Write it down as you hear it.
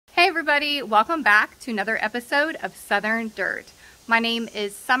everybody, welcome back to another episode of Southern Dirt. My name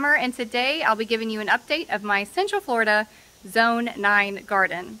is Summer and today I'll be giving you an update of my Central Florida Zone 9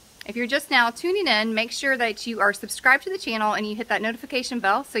 garden. If you're just now tuning in, make sure that you are subscribed to the channel and you hit that notification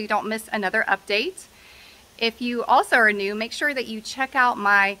bell so you don't miss another update. If you also are new, make sure that you check out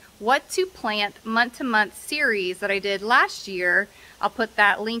my What to Plant month-to-month series that I did last year. I'll put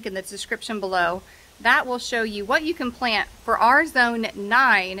that link in the description below. That will show you what you can plant for our Zone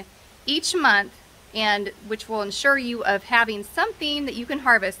 9 each month, and which will ensure you of having something that you can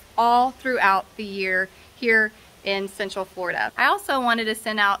harvest all throughout the year here in Central Florida. I also wanted to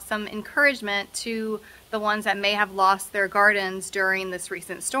send out some encouragement to the ones that may have lost their gardens during this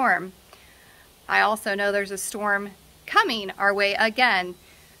recent storm. I also know there's a storm coming our way again.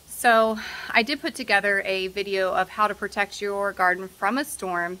 So I did put together a video of how to protect your garden from a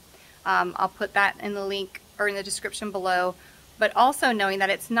storm. I'll put that in the link or in the description below, but also knowing that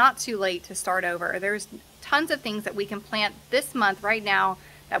it's not too late to start over. There's tons of things that we can plant this month right now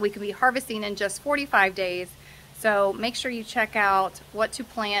that we can be harvesting in just 45 days. So make sure you check out what to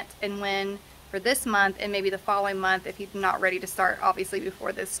plant and when for this month and maybe the following month if you're not ready to start obviously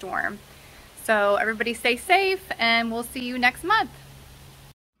before this storm. So everybody stay safe and we'll see you next month.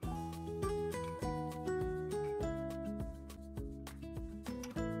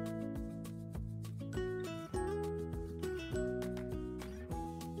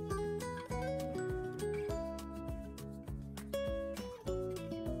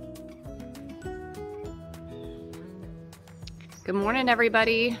 Good morning,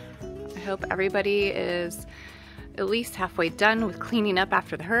 everybody. I hope everybody is at least halfway done with cleaning up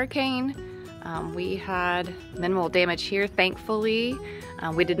after the hurricane. We had minimal damage here, thankfully.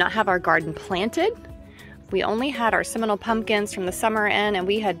 We did not have our garden planted. We only had our Seminole pumpkins from the summer in, and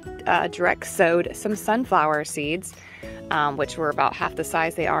we had direct sowed some sunflower seeds, which were about half the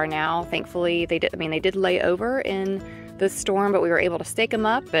size they are now. Thankfully, they did lay over in the storm, but we were able to stake them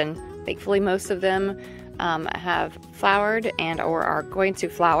up, and thankfully most of them have flowered and or are going to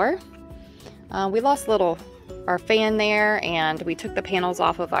flower. We lost our fan there, and we took the panels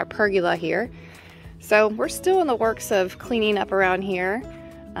off of our pergola here. So we're still in the works of cleaning up around here.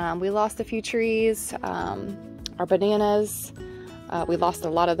 We lost a few trees, our bananas, we lost a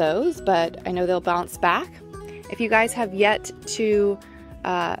lot of those, but I know they'll bounce back. If you guys have yet to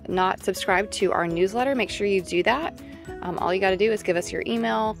not subscribe to our newsletter, make sure you do that. All you got to do is give us your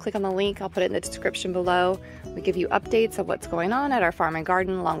email, click on the link, I'll put it in the description below. We give you updates of what's going on at our farm and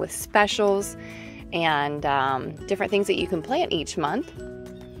garden, along with specials and different things that you can plant each month.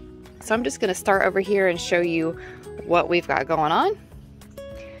 So I'm just going to start over here and show you what we've got going on.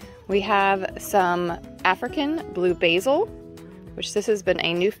 We have some African blue basil, which this has been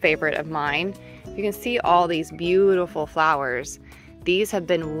a new favorite of mine. You can see all these beautiful flowers. These have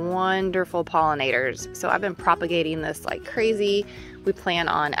been wonderful pollinators, so I've been propagating this like crazy. We plan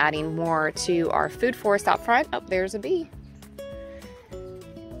on adding more to our food forest out front. Oh, there's a bee.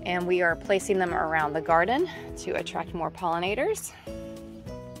 And we are placing them around the garden to attract more pollinators.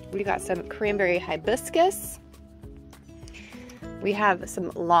 We got some cranberry hibiscus. We have some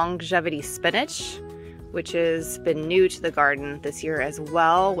longevity spinach, which has been new to the garden this year as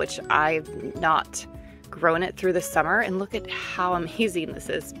well, which I've not grown it through the summer, and look at how amazing this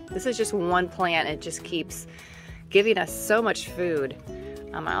is. This is just one plant. It just keeps giving us so much food.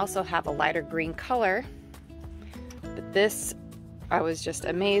 I also have a lighter green color, but this, I was just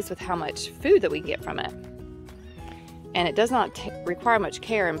amazed with how much food that we get from it. And it does not require much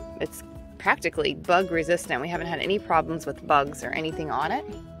care, and it's practically bug resistant. We haven't had any problems with bugs or anything on it.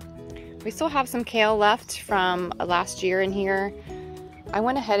 We still have some kale left from last year in here. I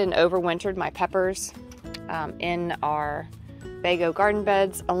went ahead and overwintered my peppers in our Vego garden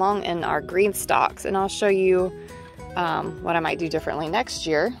beds along in our GreenStalks, and I'll show you what I might do differently next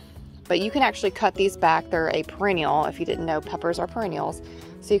year. But you can actually cut these back. They're a perennial. If you didn't know, peppers are perennials.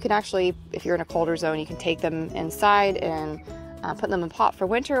 So you can actually, if you're in a colder zone, you can take them inside and put them in a pot for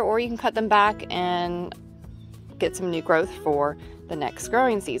winter, or you can cut them back and get some new growth for the next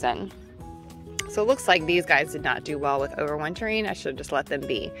growing season. So it looks like these guys did not do well with overwintering. I should have just let them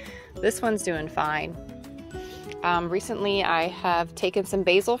be. This one's doing fine. Recently I have taken some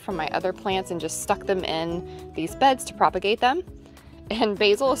basil from my other plants and just stuck them in these beds to propagate them. And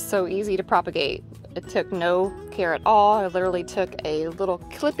basil is so easy to propagate. It took no care at all. I literally took a little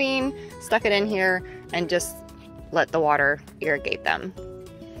clipping, stuck it in here, and just let the water irrigate them.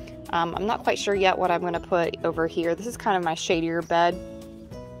 I'm not quite sure yet what I'm going to put over here. This is kind of my shadier bed.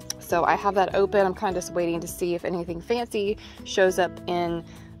 So I have that open. I'm kind of just waiting to see if anything fancy shows up in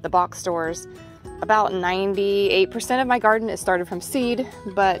the box stores. About 98% of my garden is started from seed,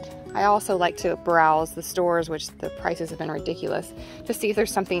 but I also like to browse the stores, which the prices have been ridiculous, to see if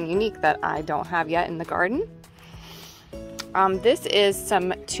there's something unique that I don't have yet in the garden. This is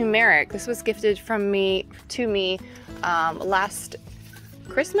some turmeric. This was gifted to me last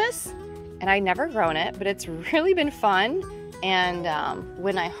Christmas, and I'd never grown it, but it's really been fun. And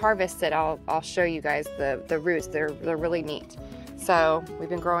when I harvest it, I'll show you guys the roots. They're really neat. So we've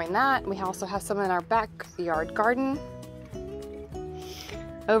been growing that. We also have some in our backyard garden.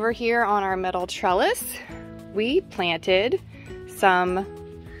 Over here on our metal trellis, we planted some,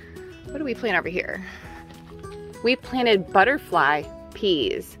 what do we plant over here? We planted butterfly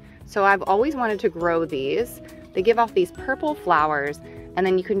peas. So I've always wanted to grow these. They give off these purple flowers, and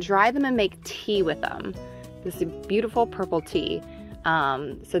then you can dry them and make tea with them. This is beautiful purple tea.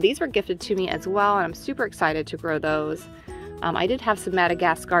 So these were gifted to me as well, and I'm super excited to grow those. I did have some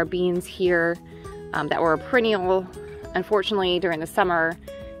Madagascar beans here that were a perennial. Unfortunately, during the summer,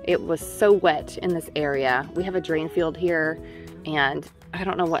 it was so wet in this area. We have a drain field here, and I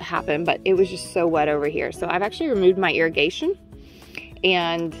don't know what happened, but it was just so wet over here. So I've actually removed my irrigation,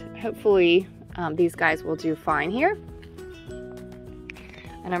 and hopefully these guys will do fine here.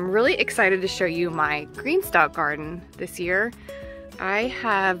 And I'm really excited to show you my GreenStalk garden this year. I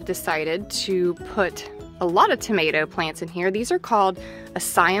have decided to put a lot of tomato plants in here. These are called a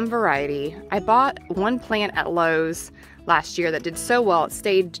Siam variety. I bought one plant at Lowe's last year that did so well. It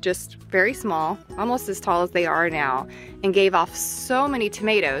stayed just very small, almost as tall as they are now, and gave off so many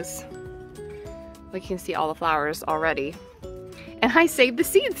tomatoes. We can see all the flowers already. And I saved the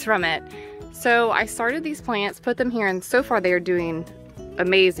seeds from it. So I started these plants, put them here, and so far they are doing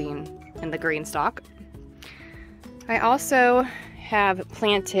amazing in the GreenStalk. I also have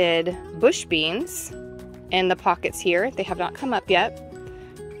planted bush beans in the pockets here. They have not come up yet.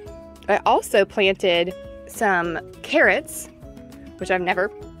 I also planted some carrots, which I've never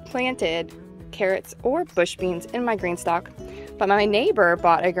planted carrots or bush beans in my GreenStalk, but my neighbor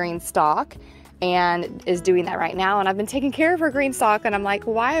bought a GreenStalk and is doing that right now, and I've been taking care of her GreenStalk, and I'm like,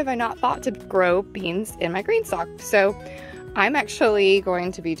 why have I not thought to grow beans in my GreenStalk? So I'm actually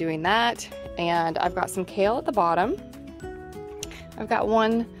going to be doing that, and I've got some kale at the bottom. I've got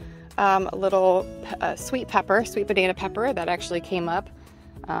one little sweet banana pepper that actually came up.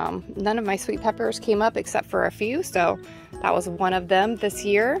 None of my sweet peppers came up except for a few, so that was one of them this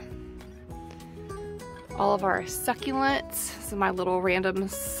year. All of our succulents. This is my little random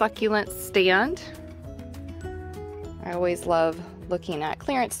succulent stand. I always love looking at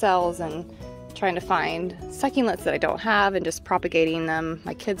clearance sales and trying to find succulents that I don't have and just propagating them.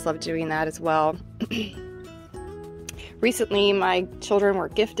 My kids love doing that as well. Recently, my children were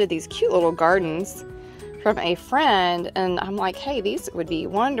gifted these cute little gardens from a friend, and I'm like, hey, these would be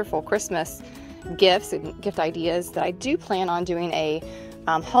wonderful Christmas gifts and gift ideas that I do plan on doing a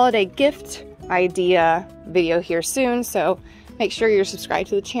holiday gift idea video here soon, so make sure you're subscribed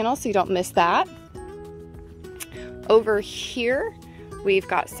to the channel so you don't miss that. Over here, we've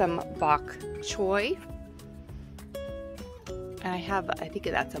got some bok choy. I think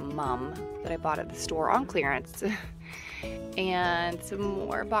that's a mum that I bought at the store on clearance. And some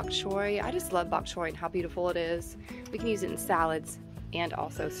more bok choy. I just love bok choy and how beautiful it is. We can use it in salads and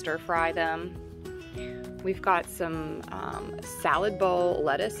also stir fry them. We've got some salad bowl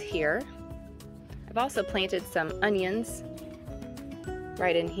lettuce here. I've also planted some onions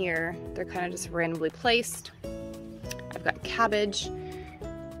right in here. They're kind of just randomly placed. I've got cabbage,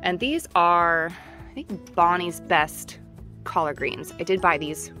 and these are, I think, Bonnie's Best collard greens. I did buy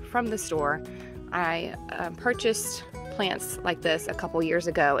these from the store. I purchased plants like this a couple years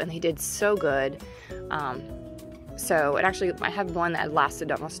ago, and they did so good. So it actually, I had one that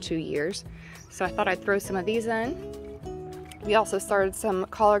lasted almost 2 years. So I thought I'd throw some of these in. We also started some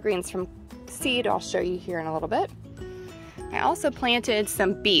collard greens from seed. I'll show you here in a little bit. I also planted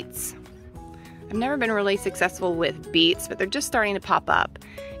some beets. I've never been really successful with beets, but they're just starting to pop up.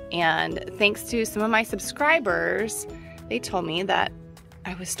 And thanks to some of my subscribers, they told me that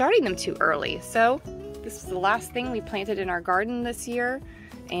I was starting them too early. So this is the last thing we planted in our garden this year.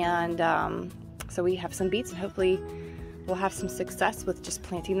 And so we have some beets, and hopefully we'll have some success with just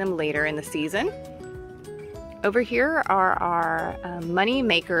planting them later in the season. Over here are our money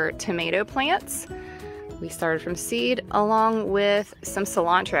maker tomato plants. We started from seed along with some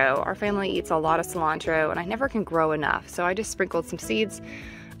cilantro. Our family eats a lot of cilantro, and I never can grow enough. So I just sprinkled some seeds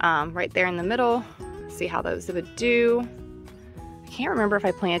right there in the middle. See how those would do. I can't remember if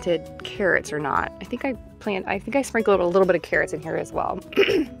I planted carrots or not. I think I sprinkled a little bit of carrots in here as well.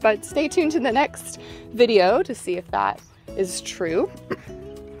 But stay tuned to the next video to see if that is true.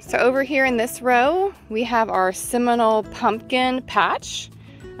 So over here in this row, we have our Seminole pumpkin patch.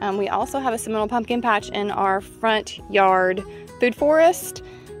 We also have a seminole pumpkin patch in our front yard food forest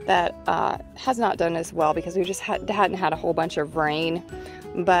that has not done as well because we just hadn't had a whole bunch of rain.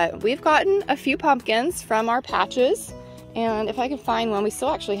 But we've gotten a few pumpkins from our patches, and if I can find one, we still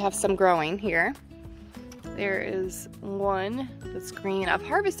actually have some growing here. There is one that's green. I've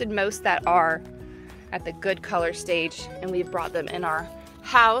harvested most that are at the good color stage, and we've brought them in our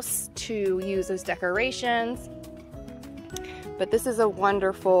house to use as decorations. But this is a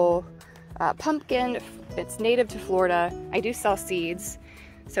wonderful pumpkin. It's native to Florida. I do sell seeds,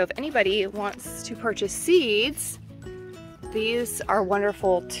 so if anybody wants to purchase seeds, these are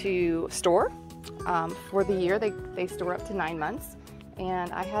wonderful to store for the year. They store up to 9 months,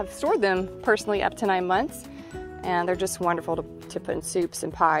 and I have stored them personally up to 9 months, and they're just wonderful to put in soups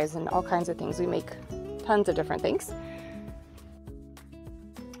and pies and all kinds of things. We make tons of different things.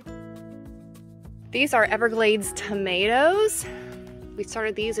 These are Everglades tomatoes. We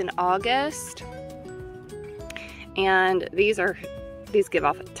started these in August, and these give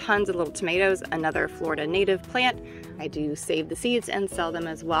off tons of little tomatoes. Another Florida native plant. I do save the seeds and sell them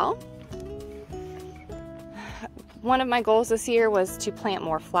as well. One of my goals this year was to plant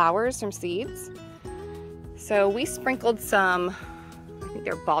more flowers from seeds. So we sprinkled some, I think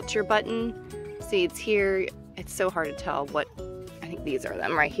they're vulture button seeds here. It's so hard to tell what, I think these are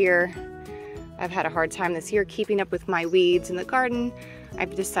them right here. I've had a hard time this year keeping up with my weeds in the garden.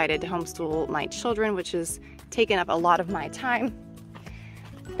 I've decided to homeschool my children, which has taken up a lot of my time.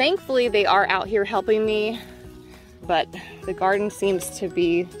 Thankfully, they are out here helping me, but the garden seems to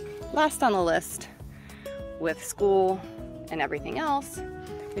be last on the list with school and everything else.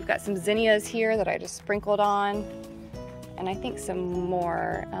 We've got some zinnias here that I just sprinkled on, and I think some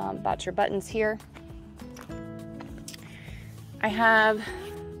more vulture buttons here. I have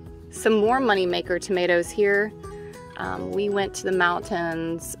some more moneymaker tomatoes here. We went to the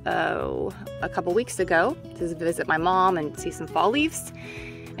mountains a couple weeks ago to visit my mom and see some fall leaves.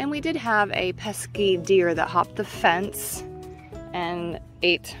 And we did have a pesky deer that hopped the fence and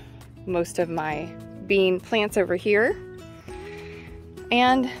ate most of my bean plants over here.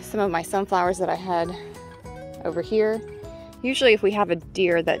 And some of my sunflowers that I had over here. Usually if we have a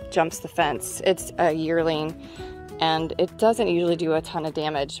deer that jumps the fence, it's a yearling, and it doesn't usually do a ton of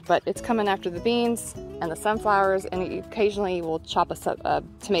damage, but it's coming after the beans and the sunflowers, and it occasionally will chop a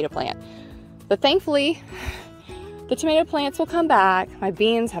tomato plant. But thankfully, the tomato plants will come back. My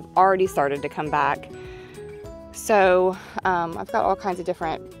beans have already started to come back. So I've got all kinds of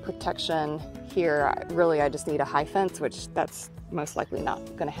different protection here. Really, I just need a high fence, which that's most likely not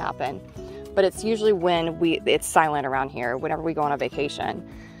gonna happen. But it's usually when it's silent around here, whenever we go on a vacation.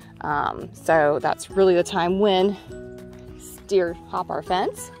 So that's really the time when deer hop our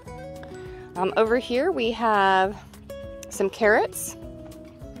fence. Over here we have some carrots.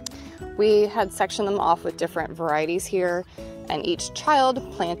 We had sectioned them off with different varieties here, and each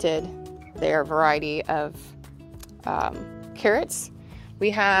child planted their variety of carrots.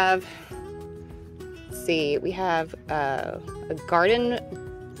 We have, let's see, we have a garden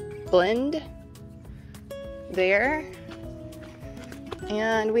blend there.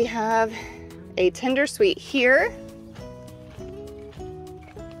 And we have a tender sweet here,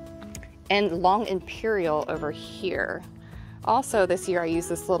 and long imperial over here. Also this year I used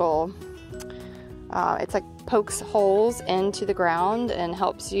this little, it's like pokes holes into the ground and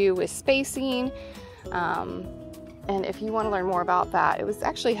helps you with spacing. And if you want to learn more about that, it was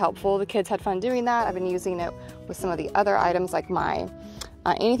actually helpful. The kids had fun doing that. I've been using it with some of the other items like my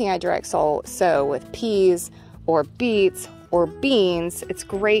anything I direct sow with peas or beets or beans. It's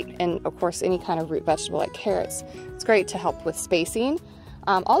great, and of course any kind of root vegetable like carrots. It's great to help with spacing.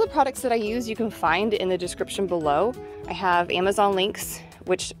 All the products that I use you can find in the description below. I have Amazon links,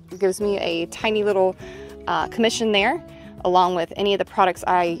 which gives me a tiny little commission there, along with any of the products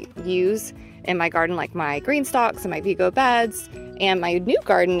I use in my garden, like my GreenStalks and my Vego beds, and my new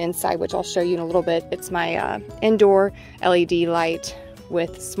garden inside, which I'll show you in a little bit. It's my indoor LED light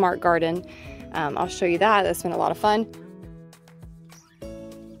with Smart Garden. I'll show you that. That's been a lot of fun.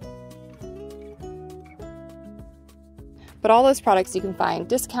 But all those products you can find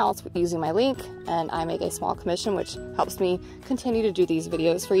discounts using my link, and I make a small commission, which helps me continue to do these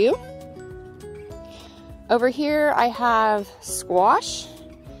videos for you. Over here I have squash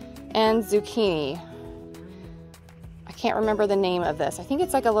and zucchini. I can't remember the name of this. I think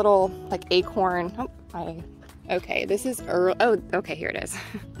it's like a little like acorn. Okay, this is okay, here it is.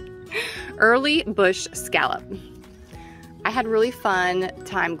 Early bush scallop. I had really fun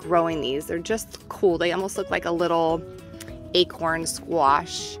time growing these. They're just cool. They almost look like a little acorn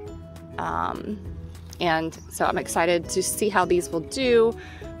squash. And so I'm excited to see how these will do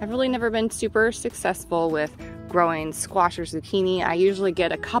I've really never been super successful with growing squash or zucchini. I usually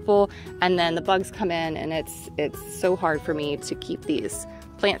get a couple and then the bugs come in, and it's so hard for me to keep these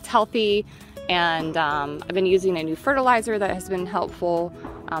plants healthy. And I've been using a new fertilizer that has been helpful.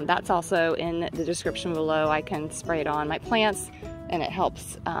 That's also in the description below. I can spray it on my plants and it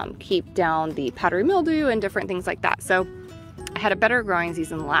helps keep down the powdery mildew and different things like that. So I had a better growing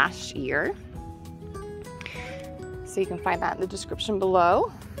season last year. So you can find that in the description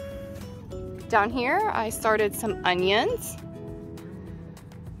below. Down here, I started some onions.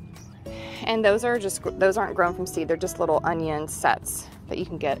 And those aren't grown from seed. They're just little onion sets that you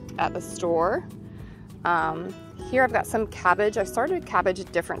can get at the store. Here I've got some cabbage. I started cabbage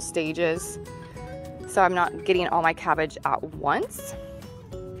at different stages, so I'm not getting all my cabbage at once.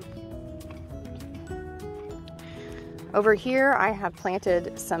 Over here I have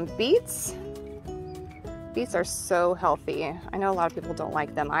planted some beets. Beets are so healthy. I know a lot of people don't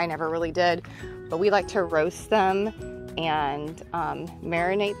like them. I never really did, but we like to roast them and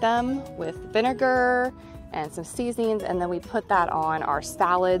marinate them with vinegar and some seasonings, and then we put that on our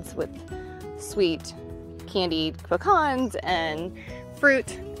salads with sweet candied pecans and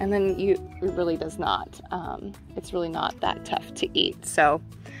fruit, and then it really does not, it's really not that tough to eat. So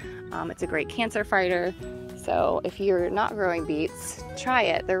it's a great cancer fighter. So if you're not growing beets, try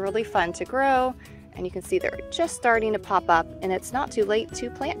it. They're really fun to grow, and you can see they're just starting to pop up, and it's not too late to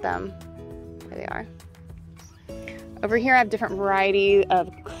plant them. There they are. Over here I have different variety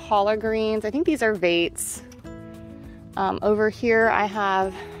of collard greens. I think these are vates. Over here I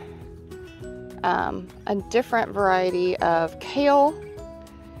have a different variety of kale.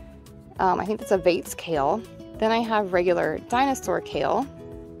 I think that's a vates kale. Then I have regular dinosaur kale.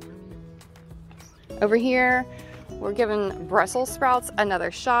 Over here we're giving Brussels sprouts another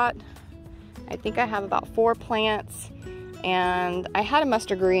shot. I think I have about 4 plants. And I had a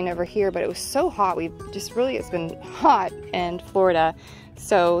mustard green over here, but it was so hot. It's been hot in Florida.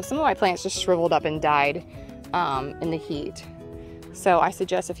 So some of my plants just shriveled up and died in the heat. So I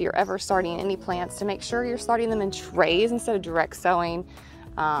suggest if you're ever starting any plants to make sure you're starting them in trays instead of direct sowing.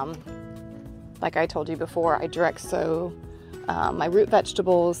 Like I told you before, I direct sow my root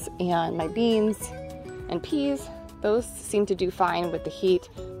vegetables and my beans and peas. Those seem to do fine with the heat,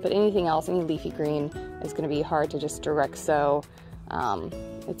 but anything else, any leafy green, is going to be hard to just direct sow.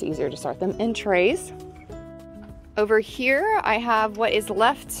 It's easier to start them in trays. Over here I have what is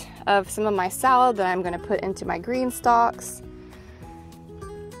left of some of my salad that I'm going to put into my GreenStalks.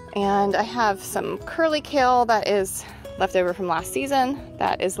 And I have some curly kale that is left over from last season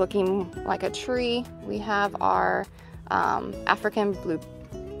that is looking like a tree. We have our African blue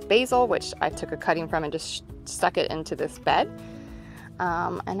basil, which I took a cutting from and just stuck it into this bed.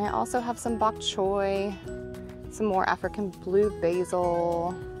 And I also have some bok choy, some more African blue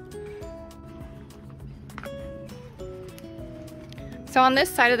basil. So on this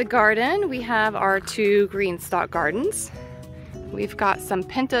side of the garden, we have our 2 GreenStalk gardens. We've got some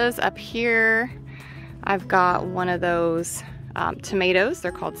pintas up here. I've got one of those tomatoes.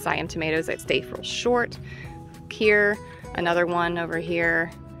 They're called Siam tomatoes that stay real short. Here, another one over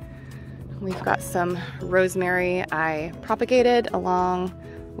here. We've got some rosemary I propagated along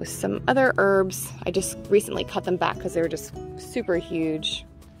with some other herbs. I just recently cut them back because they were just super huge.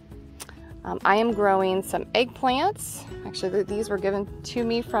 I am growing some eggplants. Actually, these were given to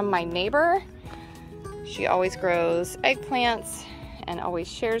me from my neighbor. She always grows eggplants and always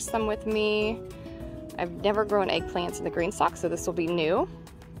shares them with me. I've never grown eggplants in the GreenStalk, so this will be new.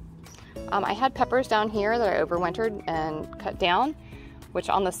 I had peppers down here that I overwintered and cut down, which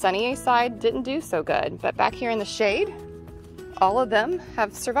on the sunny side didn't do so good. But back here in the shade, all of them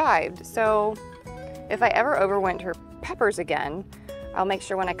have survived. So if I ever overwinter peppers again, I'll make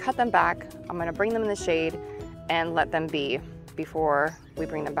sure when I cut them back, I'm gonna bring them in the shade and let them be before we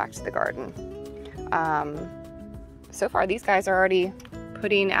bring them back to the garden. So far, these guys are already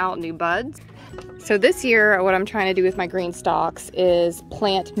putting out new buds. So this year, what I'm trying to do with my GreenStalks is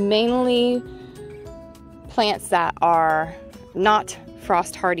plant mainly plants that are not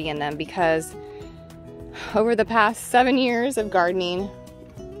frost hardy in them, because over the past 7 years of gardening,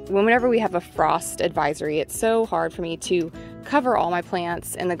 whenever we have a frost advisory, it's so hard for me to cover all my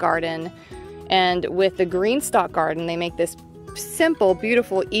plants in the garden. And with the GreenStalk garden, they make this simple,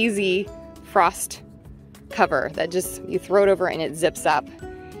 beautiful, easy frost cover that just, you throw it over and it zips up.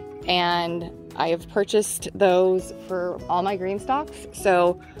 And I have purchased those for all my GreenStalks.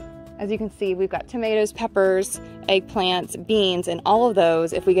 So as you can see, we've got tomatoes, peppers, eggplants, beans, and all of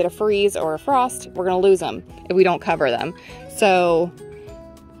those, if we get a freeze or a frost, we're gonna lose them if we don't cover them. So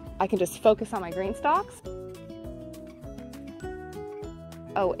I can just focus on my GreenStalks.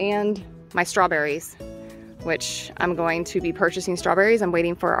 Oh, and my strawberries, which I'm going to be purchasing strawberries. I'm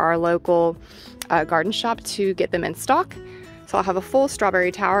waiting for our local garden shop to get them in stock. So I'll have a full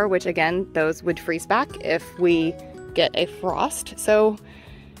strawberry tower, which again, those would freeze back if we get a frost. So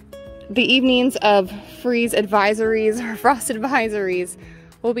the evenings of freeze advisories or frost advisories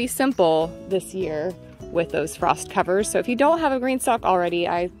will be simple this year with those frost covers. So if you don't have a GreenStalk already,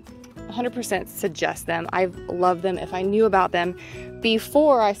 I 100% suggest them. I love them. If I knew about them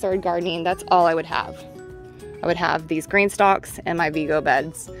before I started gardening, that's all I would have. I would have these GreenStalks and my Vego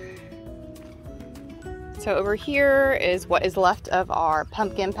beds. So over here is what is left of our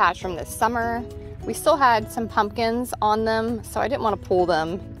pumpkin patch from this summer. We still had some pumpkins on them, so I didn't want to pull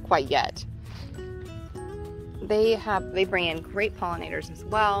them quite yet. They bring in great pollinators as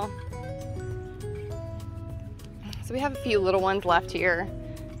well. So we have a few little ones left here.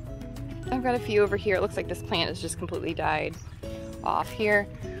 I've got a few over here. It looks like this plant has just completely died off here,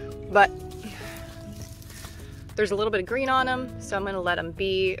 but there's a little bit of green on them, so I'm going to let them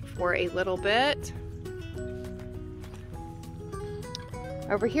be for a little bit.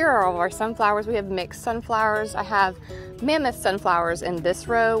 Over here are all of our sunflowers. We have mixed sunflowers. I have mammoth sunflowers in this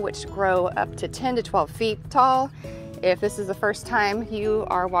row, which grow up to 10 to 12 feet tall. If this is the first time you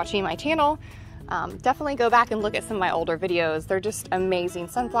are watching my channel, definitely go back and look at some of my older videos. They're just amazing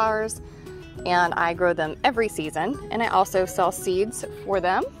sunflowers, and I grow them every season, and I also sell seeds for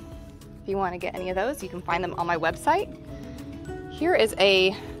them. If you want to get any of those, you can find them on my website. Here is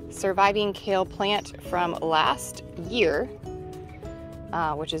a surviving kale plant from last year,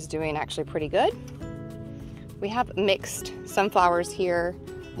 which is doing actually pretty good. We have mixed sunflowers here.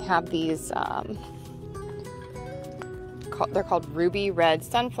 I have these, they're called ruby red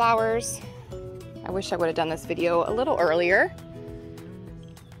sunflowers. I wish I would have done this video a little earlier,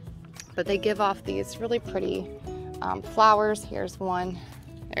 but they give off these really pretty flowers. Here's one.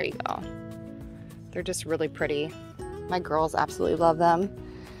 There you go. They're just really pretty. My girls absolutely love them.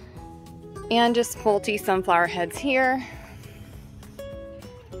 And just multi sunflower heads here.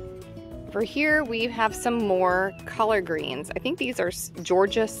 Over here we have some more collard greens. I think these are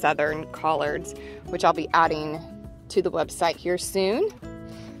Georgia Southern collards, which I'll be adding to the website here soon.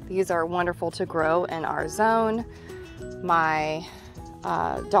 These are wonderful to grow in our zone. My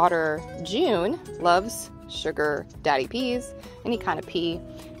daughter June loves sugar daddy peas, any kind of pea,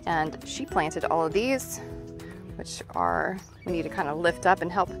 and she planted all of these, which are, we need to kind of lift up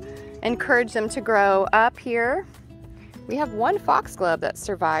and help encourage them to grow up here. We have one foxglove that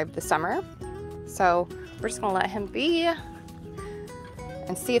survived the summer, so we're just gonna let him be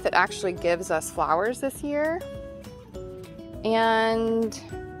and see if it actually gives us flowers this year. And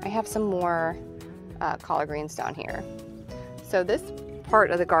I have some more collard greens down here. So this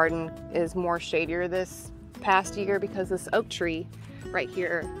part of the garden is more shadier this past year because this oak tree right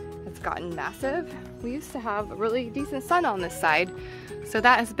here has gotten massive. We used to have really decent sun on this side, so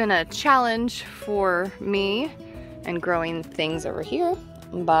that has been a challenge for me and growing things over here,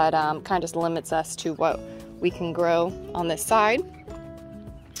 but kind of just limits us to what we can grow on this side.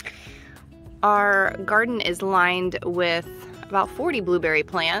 Our garden is lined with about 40 blueberry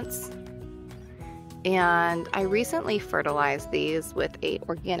plants, and I recently fertilized these with a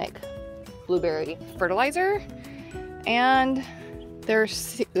organic blueberry fertilizer, and they're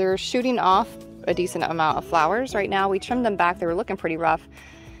shooting off a decent amount of flowers right now. We trimmed them back. They were looking pretty rough,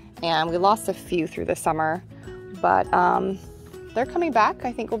 and we lost a few through the summer, but they're coming back.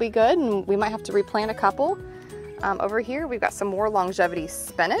 I think will be good, and we might have to replant a couple. Over here we've got some more longevity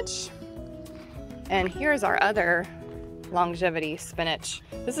spinach, and here's our other longevity spinach.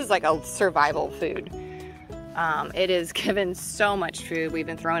 This is like a survival food. It is given so much food. We've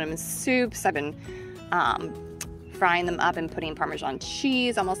been throwing them in soups. I've been frying them up and putting Parmesan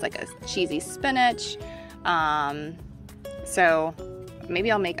cheese, almost like a cheesy spinach. So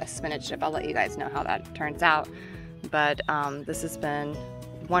maybe I'll make a spinach dip. I'll let you guys know how that turns out. But this has been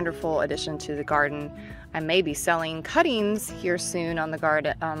a wonderful addition to the garden. I may be selling cuttings here soon on the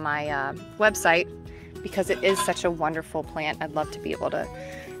garden on my website, because it is such a wonderful plant. I'd love to be able to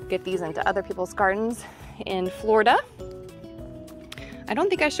get these into other people's gardens in Florida. I don't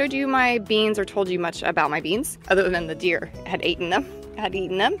think I showed you my beans or told you much about my beans, other than the deer had eaten them.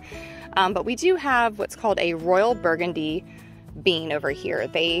 But we do have what's called a Royal Burgundy bean over here.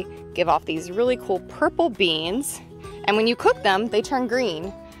 They give off these really cool purple beans, and when you cook them, they turn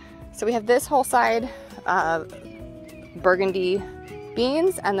green. So we have this whole side burgundy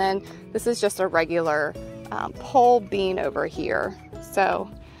beans, and then this is just a regular pole bean over here. So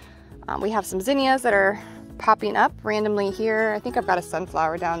we have some zinnias that are popping up randomly here. I think I've got a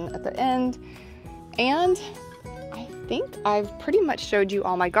sunflower down at the end, and I think I've pretty much showed you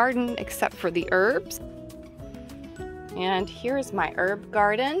all my garden except for the herbs. And here's my herb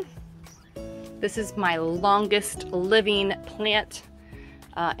garden. This is my longest living plant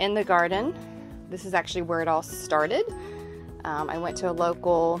in the garden. This is actually where it all started. I went to a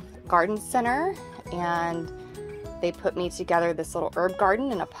local garden center and they put me together this little herb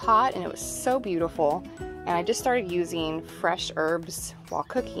garden in a pot, and it was so beautiful. And I just started using fresh herbs while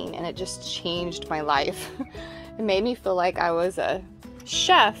cooking, and it just changed my life. It made me feel like I was a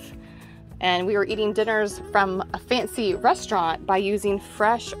chef and we were eating dinners from a fancy restaurant by using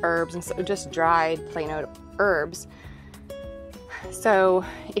fresh herbs instead of just dried plain old herbs. So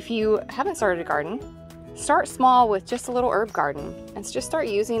if you haven't started a garden, start small with just a little herb garden and just start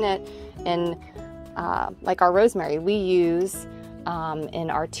using it in like our rosemary we use in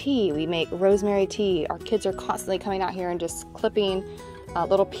our tea. We make rosemary tea. Our kids are constantly coming out here and just clipping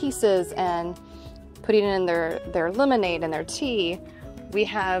little pieces and putting it in their lemonade and their tea. We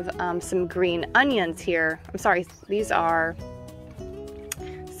have some green onions here. I'm sorry, these are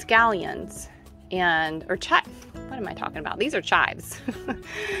scallions or chive. What am I talking about? These are chives.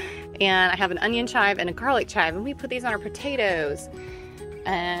 And I have an onion chive and a garlic chive, and we put these on our potatoes.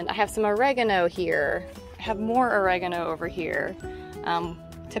 And I have some oregano here. I have more oregano over here.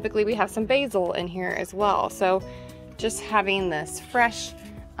 Typically we have some basil in here as well. So just having this fresh,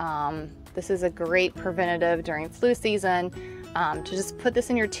 this is a great preventative during flu season, to just put this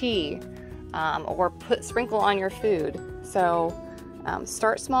in your tea or sprinkle on your food. So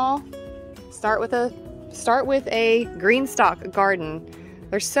start small, start with a GreenStalk garden.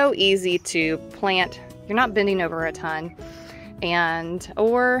 They're so easy to plant. You're not bending over a ton.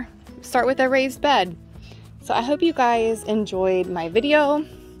 Or start with a raised bed. So I hope you guys enjoyed my video.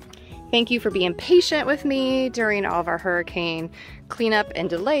 Thank you for being patient with me during all of our hurricane cleanup and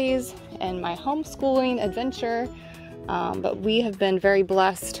delays and my homeschooling adventure. But we have been very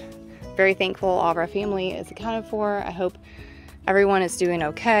blessed, very thankful all of our family is accounted for. I hope everyone is doing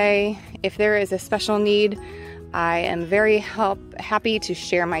okay. If there is a special need, I am very happy to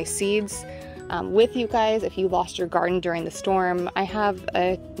share my seeds with you guys. If you lost your garden during the storm, I have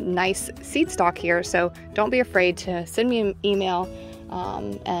a nice seed stock here, so don't be afraid to send me an email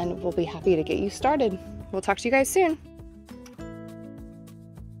and we'll be happy to get you started. We'll talk to you guys soon.